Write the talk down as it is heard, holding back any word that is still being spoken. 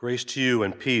Grace to you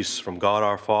and peace from God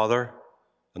our Father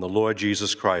and the Lord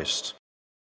Jesus Christ.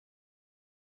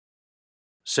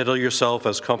 Settle yourself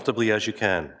as comfortably as you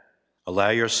can. Allow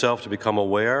yourself to become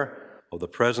aware of the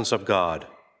presence of God,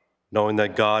 knowing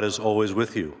that God is always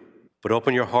with you. But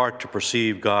open your heart to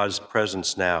perceive God's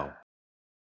presence now.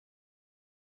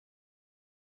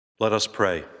 Let us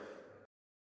pray.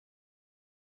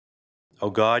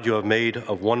 O God, you have made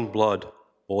of one blood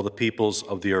all the peoples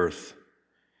of the earth,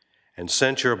 and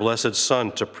sent your blessed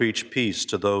Son to preach peace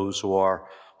to those who are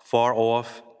far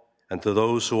off and to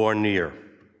those who are near.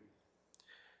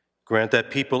 Grant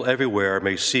that people everywhere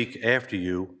may seek after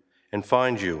you and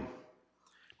find you.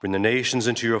 Bring the nations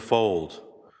into your fold.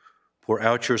 Pour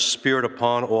out your Spirit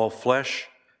upon all flesh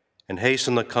and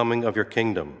hasten the coming of your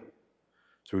kingdom.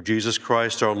 Through Jesus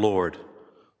Christ our Lord,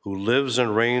 who lives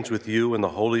and reigns with you in the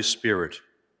Holy Spirit,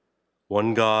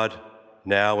 one God,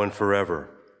 now and forever.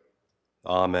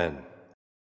 Amen.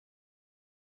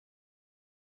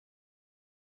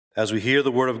 As we hear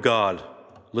the word of God,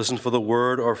 listen for the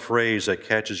word or phrase that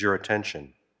catches your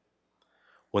attention.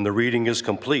 When the reading is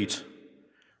complete,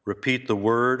 repeat the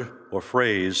word or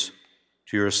phrase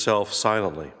to yourself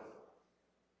silently.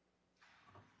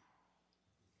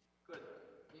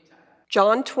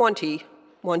 John 20,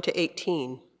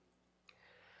 1-18.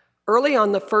 Early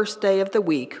on the first day of the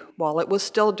week, while it was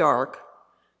still dark,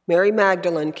 Mary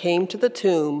Magdalene came to the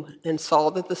tomb and saw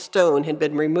that the stone had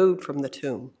been removed from the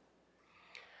tomb.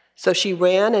 So she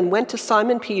ran and went to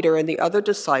Simon Peter and the other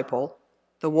disciple,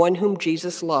 the one whom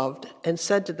Jesus loved, and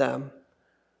said to them,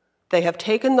 "They have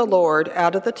taken the Lord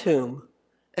out of the tomb,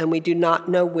 and we do not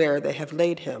know where they have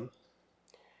laid him."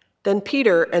 Then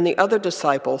Peter and the other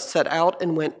disciple set out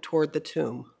and went toward the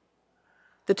tomb.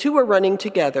 The two were running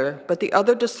together, but the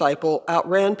other disciple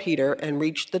outran Peter and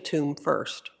reached the tomb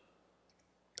first.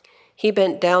 He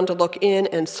bent down to look in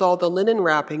and saw the linen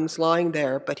wrappings lying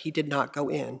there, but he did not go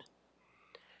in.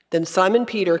 Then Simon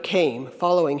Peter came,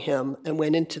 following him, and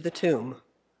went into the tomb.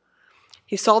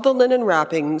 He saw the linen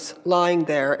wrappings lying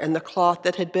there and the cloth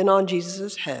that had been on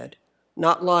Jesus' head,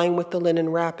 not lying with the linen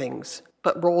wrappings,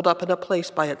 but rolled up in a place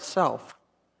by itself.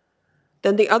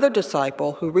 Then the other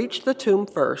disciple, who reached the tomb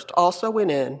first, also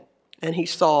went in, and he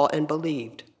saw and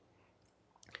believed.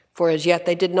 For as yet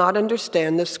they did not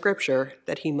understand the scripture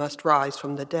that he must rise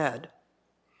from the dead.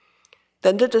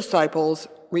 Then the disciples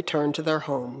returned to their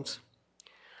homes.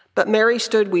 But Mary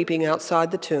stood weeping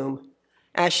outside the tomb.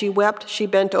 As she wept, she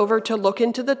bent over to look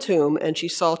into the tomb, and she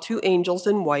saw two angels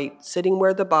in white sitting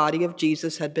where the body of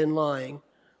Jesus had been lying,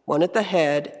 one at the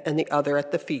head and the other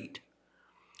at the feet.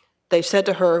 They said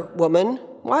to her, "Woman,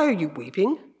 why are you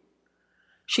weeping?"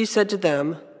 She said to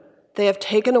them, "They have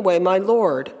taken away my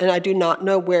Lord, and I do not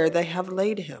know where they have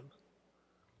laid him."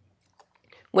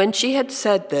 When she had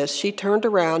said this, she turned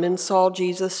around and saw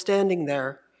Jesus standing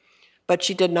there, but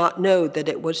she did not know that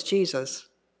it was Jesus.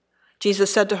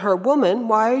 Jesus said to her, "Woman,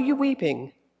 why are you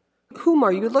weeping? Whom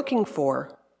are you looking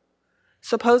for?"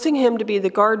 Supposing him to be the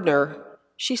gardener,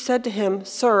 she said to him,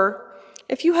 "Sir,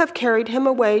 if you have carried him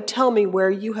away, tell me where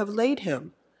you have laid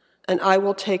him, and I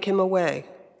will take him away."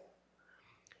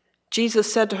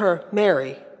 Jesus said to her,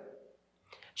 "Mary."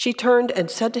 She turned and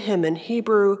said to him in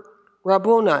Hebrew,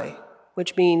 "Rabboni,"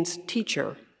 which means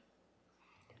teacher.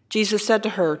 Jesus said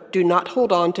to her, "Do not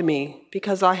hold on to me,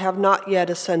 because I have not yet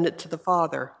ascended to the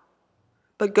Father.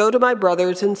 But go to my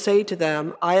brothers and say to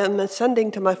them, I am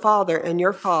ascending to my Father and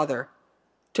your Father,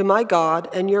 to my God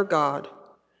and your God."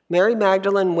 Mary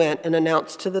Magdalene went and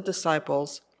announced to the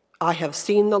disciples, "I have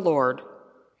seen the Lord."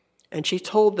 And she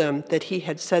told them that he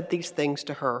had said these things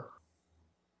to her.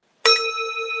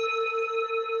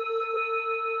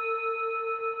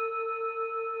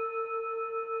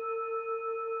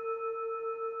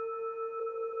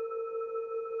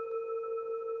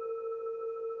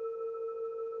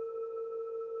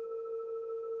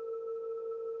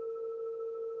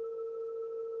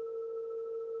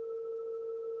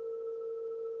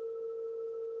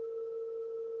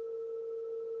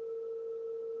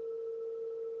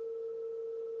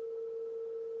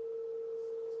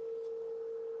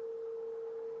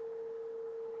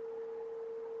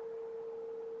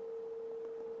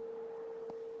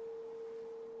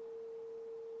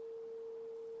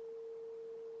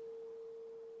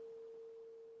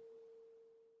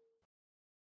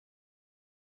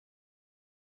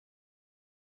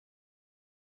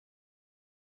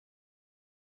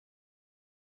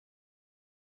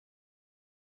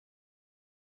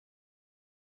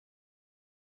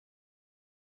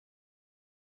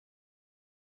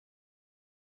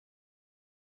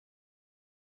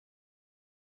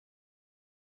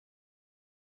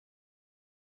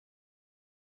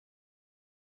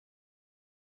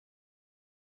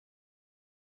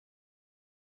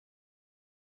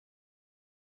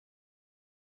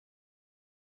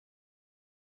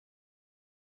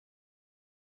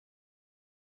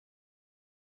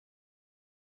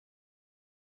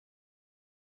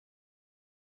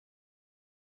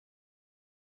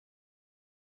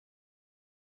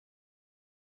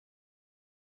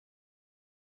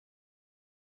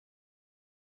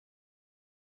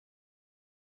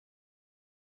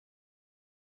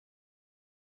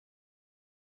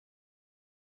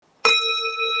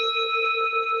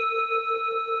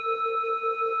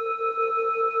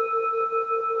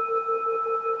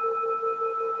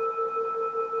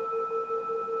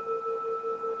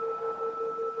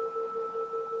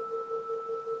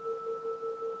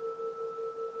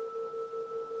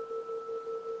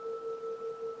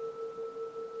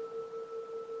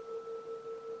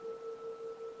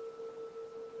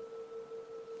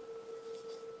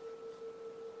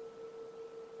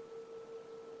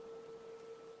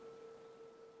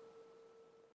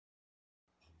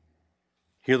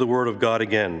 Hear the word of God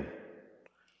again.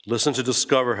 Listen to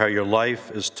discover how your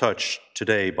life is touched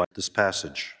today by this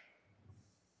passage.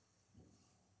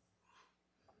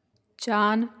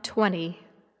 John 20,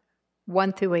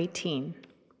 1 through 18.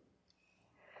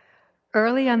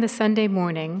 Early on the Sunday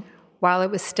morning, while it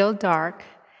was still dark,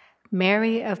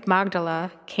 Mary of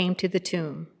Magdala came to the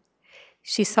tomb.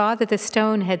 She saw that the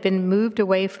stone had been moved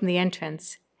away from the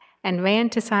entrance and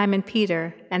ran to Simon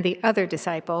Peter and the other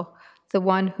disciple, the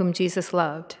one whom Jesus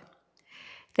loved.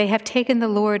 "They have taken the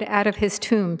Lord out of his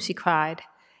tomb," she cried,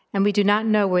 "and we do not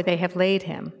know where they have laid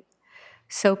him."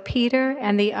 So Peter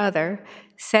and the other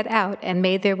set out and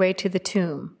made their way to the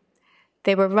tomb.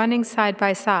 They were running side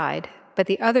by side, but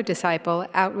the other disciple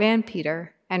outran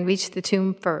Peter and reached the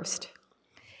tomb first.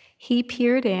 He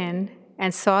peered in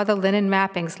and saw the linen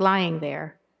wrappings lying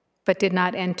there, but did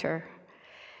not enter.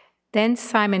 Then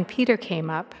Simon Peter came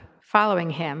up,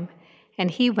 following him, and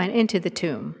he went into the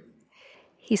tomb.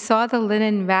 He saw the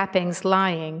linen wrappings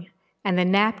lying, and the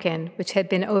napkin which had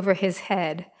been over his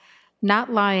head,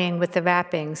 not lying with the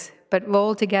wrappings, but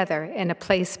rolled together in a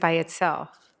place by itself.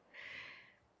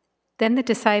 Then the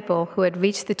disciple who had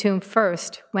reached the tomb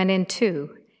first went in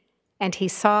too, and he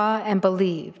saw and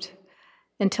believed.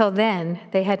 Until then,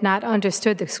 they had not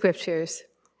understood the scriptures,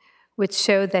 which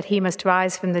showed that he must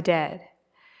rise from the dead.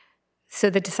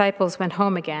 So the disciples went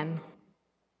home again.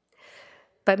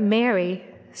 But Mary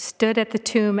stood at the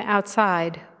tomb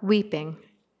outside, weeping.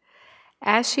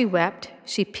 As she wept,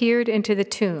 she peered into the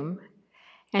tomb,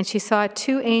 and she saw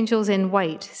 2 angels in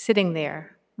white sitting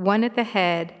there, one at the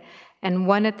head and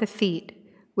one at the feet,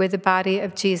 where the body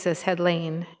of Jesus had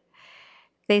lain.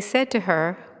 They said to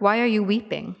her, "Why are you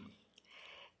weeping?"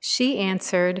 She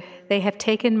answered, "They have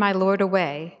taken my Lord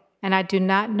away, and I do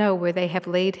not know where they have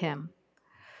laid him."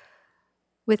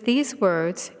 With these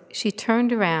words, she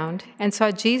turned around and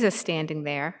saw Jesus standing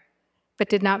there, but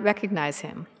did not recognize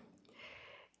him.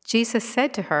 Jesus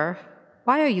said to her,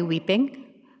 "Why are you weeping?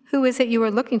 Who is it you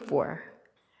are looking for?"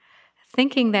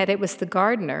 Thinking that it was the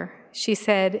gardener, she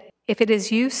said, "If it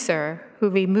is you, sir, who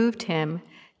removed him,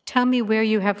 tell me where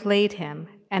you have laid him,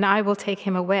 and I will take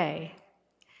him away."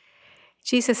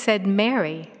 Jesus said,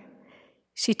 "Mary."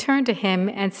 She turned to him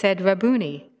and said,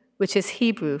 "Rabboni," which is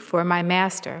Hebrew for "my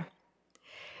master."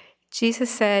 Jesus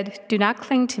said, "Do not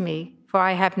cling to me, for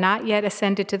I have not yet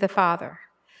ascended to the Father.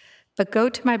 But go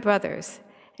to my brothers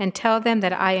and tell them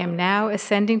that I am now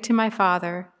ascending to my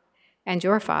Father and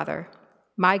your Father,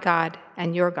 my God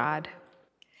and your God."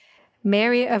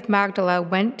 Mary of Magdala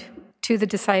went to the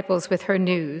disciples with her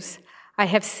news. "I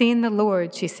have seen the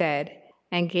Lord," she said,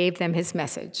 and gave them his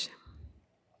message.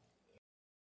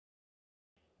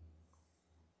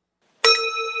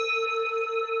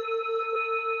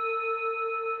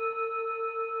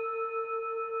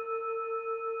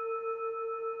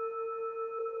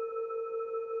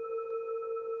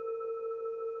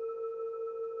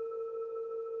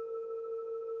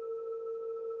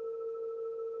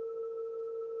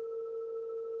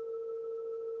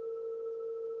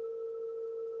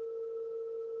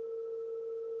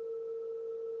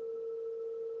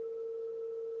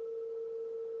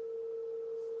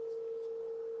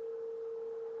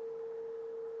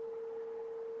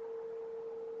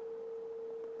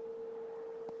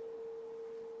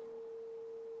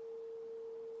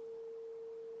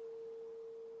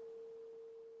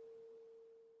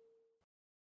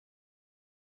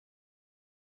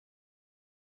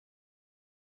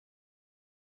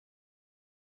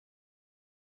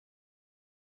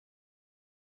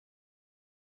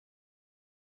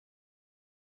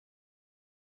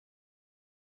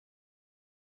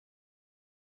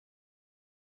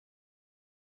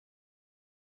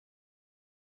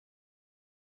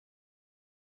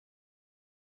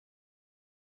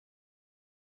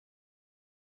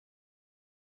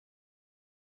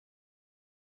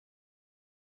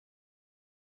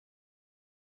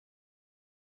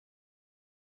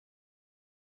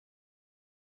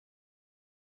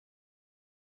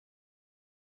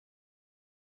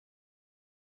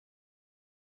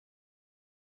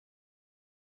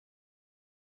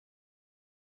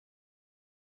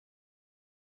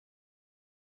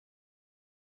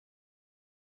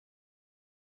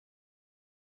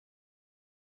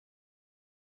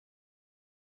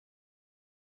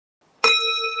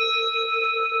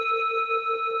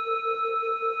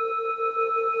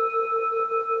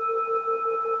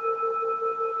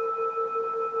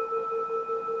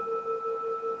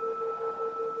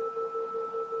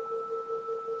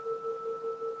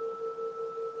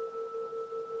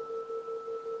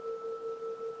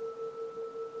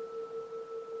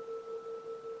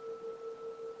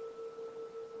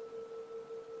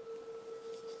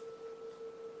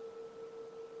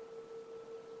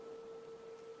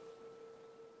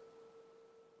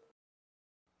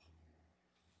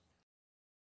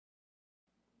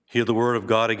 Hear the word of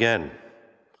God again.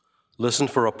 Listen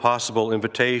for a possible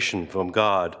invitation from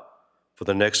God for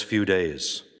the next few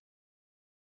days.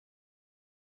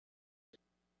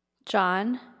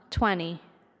 John 20,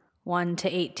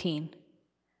 1-18.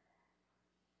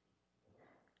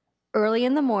 Early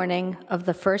in the morning of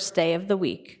the first day of the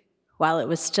week, while it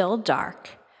was still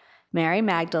dark, Mary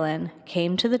Magdalene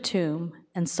came to the tomb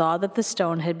and saw that the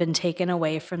stone had been taken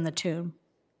away from the tomb.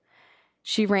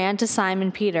 She ran to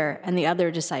Simon Peter and the other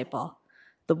disciple,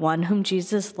 the one whom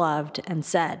Jesus loved, and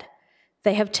said,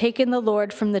 "They have taken the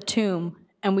Lord from the tomb,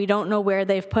 and we don't know where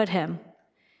they've put him."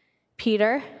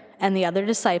 Peter and the other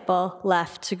disciple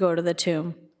left to go to the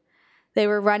tomb. They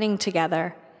were running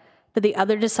together, but the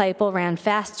other disciple ran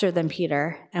faster than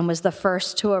Peter and was the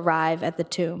first to arrive at the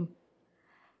tomb.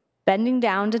 Bending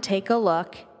down to take a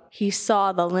look, he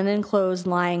saw the linen clothes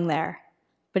lying there,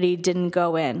 but he didn't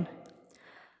go in.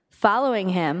 Following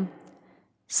him,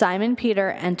 Simon Peter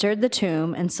entered the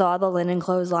tomb and saw the linen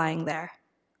clothes lying there.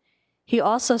 He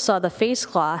also saw the face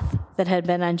cloth that had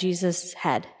been on Jesus'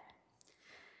 head.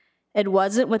 It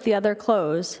wasn't with the other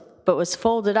clothes, but was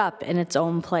folded up in its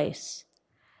own place.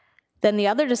 Then the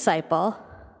other disciple,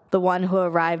 the one who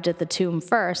arrived at the tomb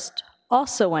first,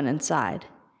 also went inside.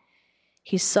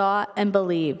 He saw and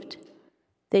believed.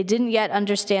 They didn't yet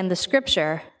understand the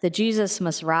scripture that Jesus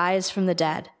must rise from the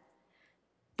dead.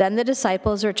 Then the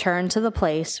disciples returned to the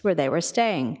place where they were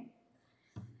staying.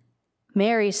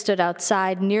 Mary stood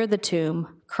outside near the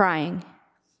tomb, crying.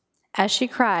 As she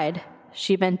cried,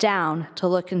 she bent down to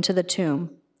look into the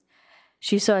tomb.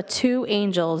 She saw 2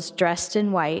 angels dressed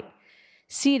in white,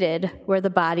 seated where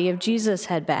the body of Jesus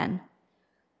had been,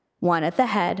 one at the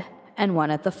head and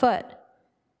one at the foot.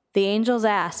 The angels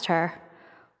asked her,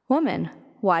 "Woman,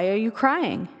 why are you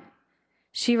crying?"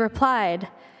 She replied,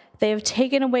 "They have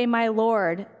taken away my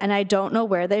Lord, and I don't know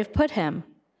where they've put him."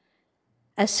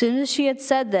 As soon as she had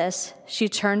said this, she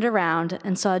turned around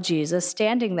and saw Jesus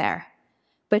standing there,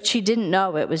 but she didn't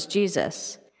know it was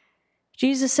Jesus.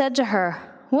 Jesus said to her,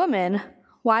 "Woman,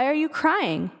 why are you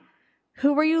crying?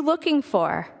 Who were you looking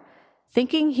for?"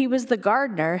 Thinking he was the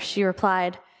gardener, she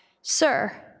replied,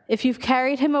 "Sir, if you've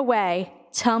carried him away,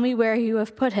 tell me where you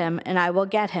have put him, and I will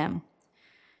get him."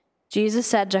 Jesus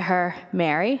said to her,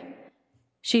 "Mary."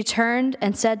 She turned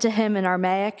and said to him in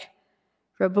Aramaic,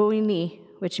 "Rabboni,"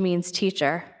 which means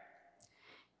teacher.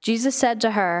 Jesus said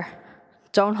to her,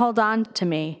 "Don't hold on to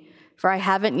me, for I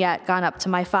haven't yet gone up to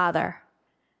my Father.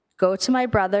 Go to my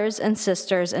brothers and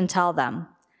sisters and tell them,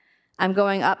 I'm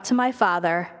going up to my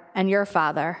Father and your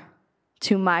Father,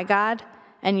 to my God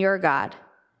and your God."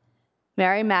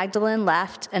 Mary Magdalene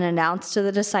left and announced to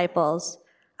the disciples,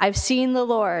 "I've seen the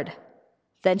Lord."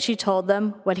 Then she told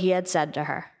them what he had said to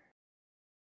her.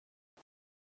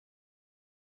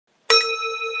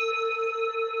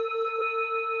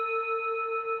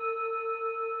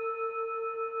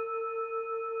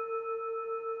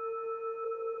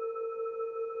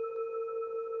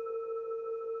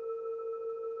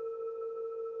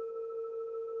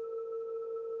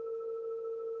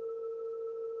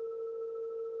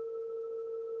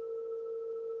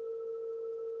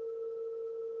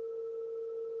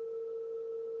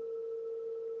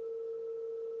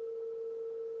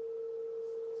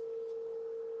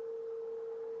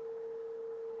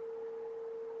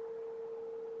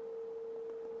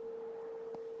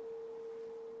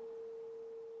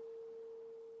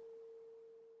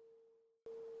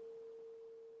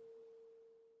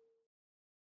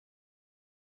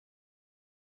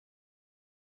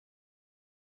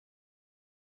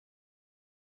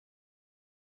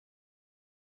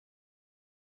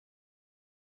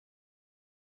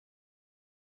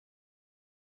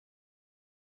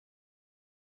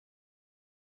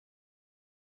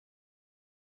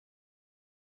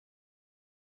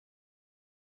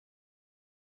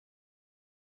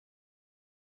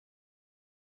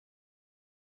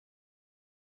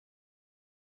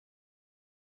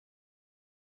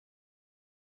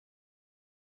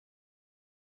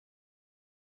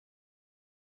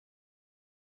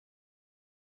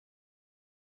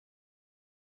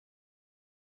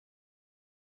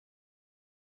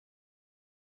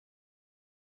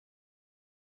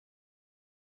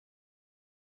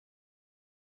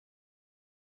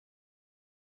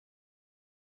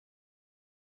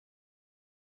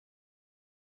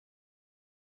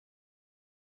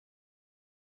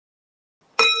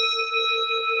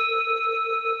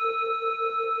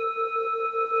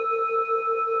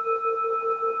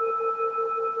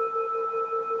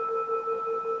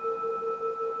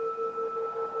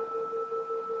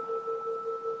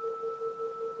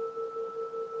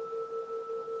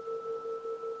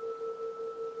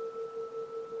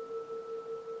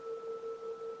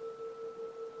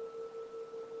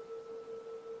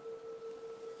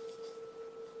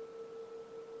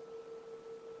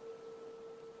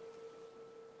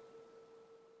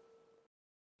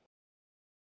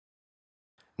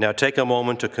 Now take a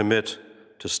moment to commit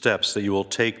to steps that you will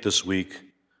take this week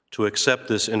to accept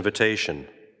this invitation.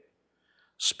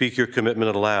 Speak your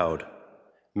commitment aloud.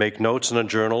 Make notes in a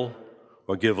journal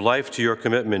or give life to your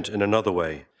commitment in another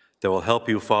way that will help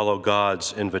you follow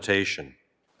God's invitation.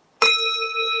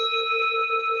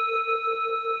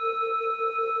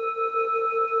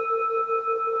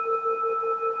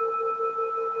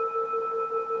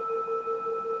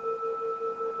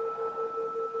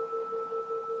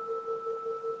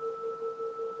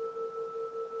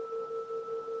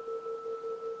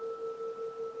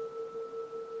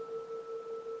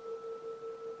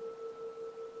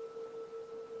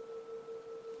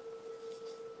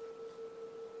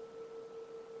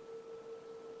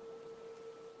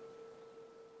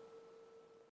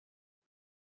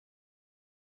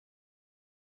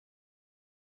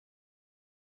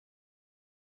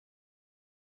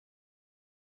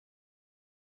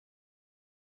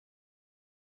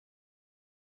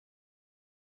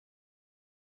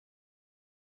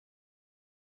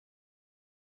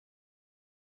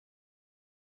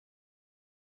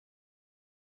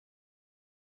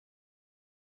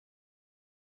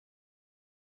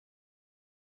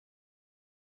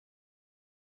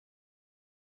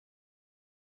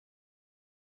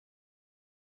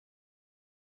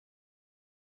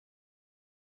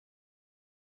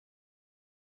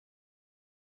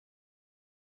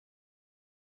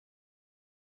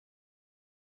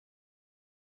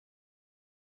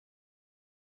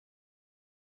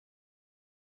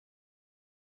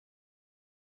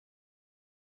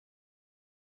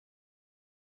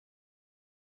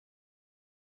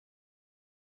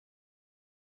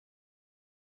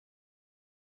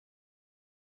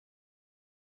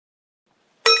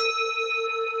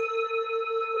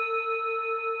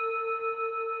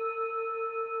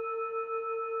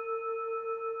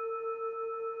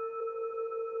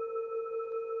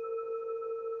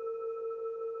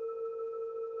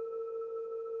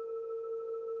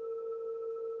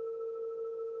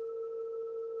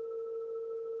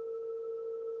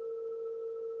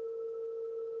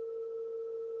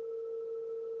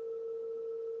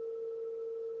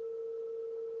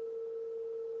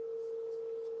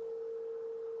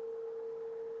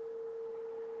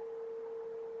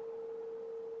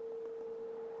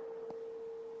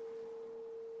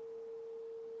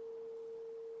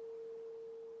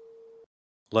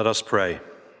 Let us pray.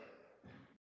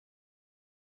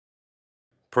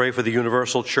 Pray for the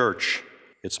Universal Church,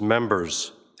 its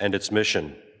members, and its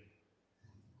mission.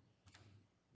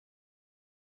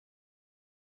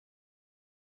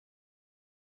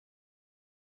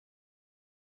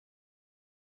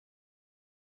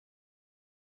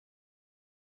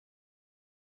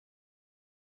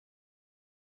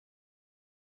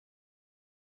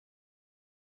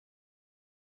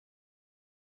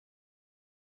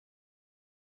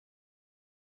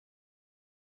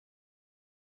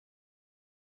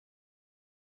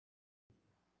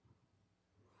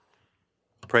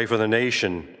 Pray for the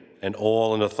nation and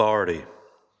all in authority.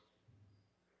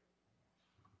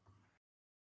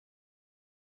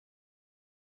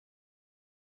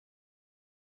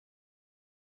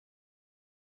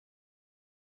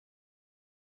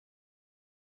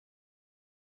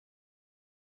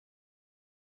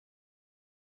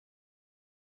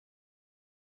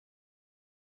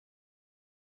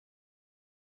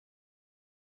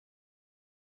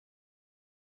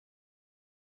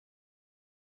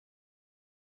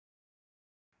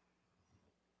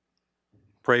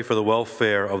 Pray for the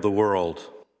welfare of the world.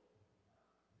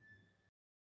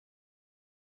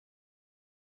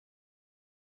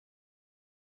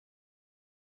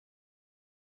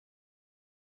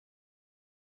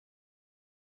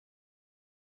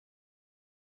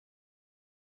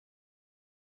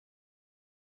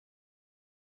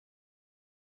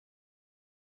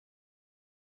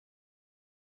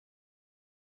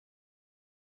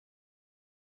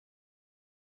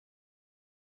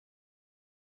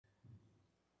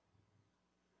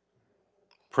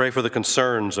 Pray for the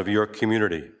concerns of your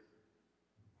community.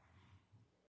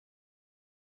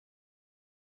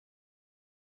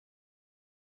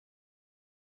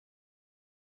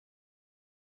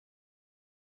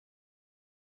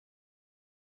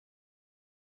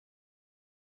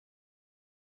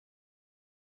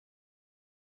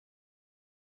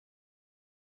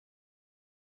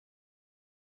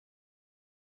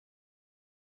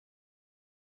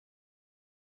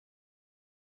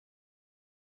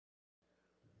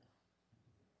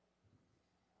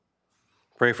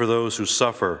 Pray for those who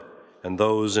suffer and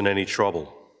those in any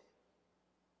trouble.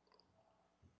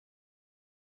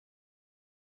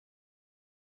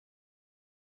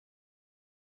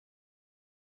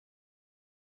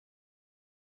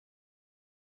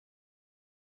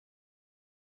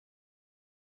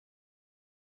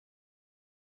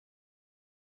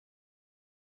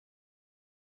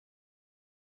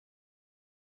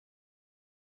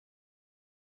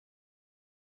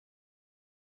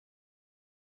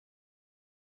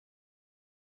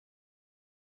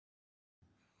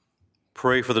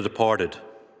 Pray for the departed.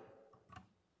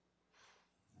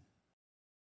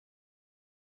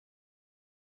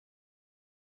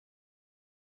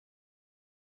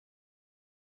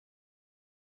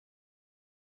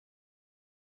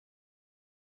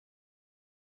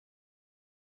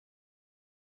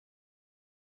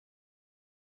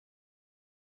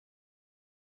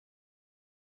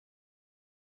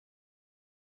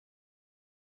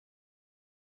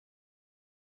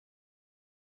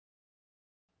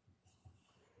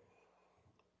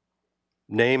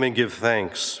 Name and give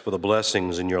thanks for the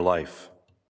blessings in your life.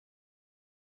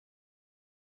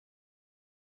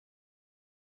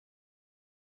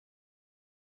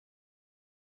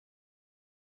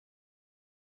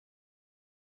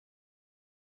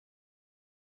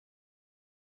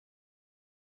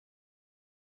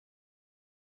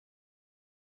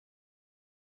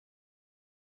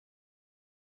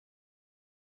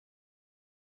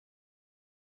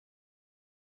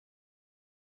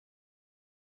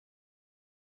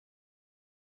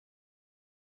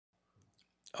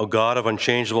 O God of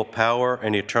unchangeable power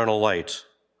and eternal light,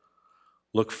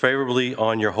 look favorably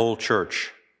on your whole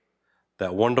church,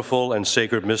 that wonderful and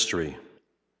sacred mystery.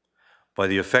 By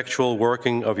the effectual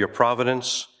working of your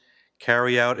providence,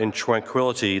 carry out in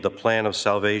tranquility the plan of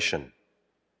salvation.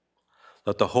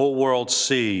 Let the whole world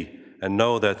see and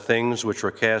know that things which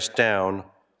were cast down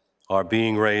are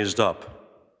being raised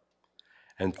up,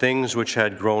 and things which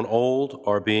had grown old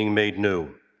are being made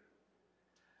new,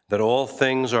 that all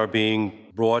things are being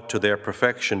brought to their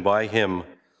perfection by him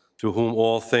through whom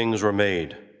all things were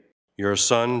made, your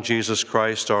Son, Jesus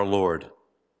Christ our Lord.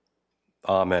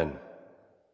 Amen.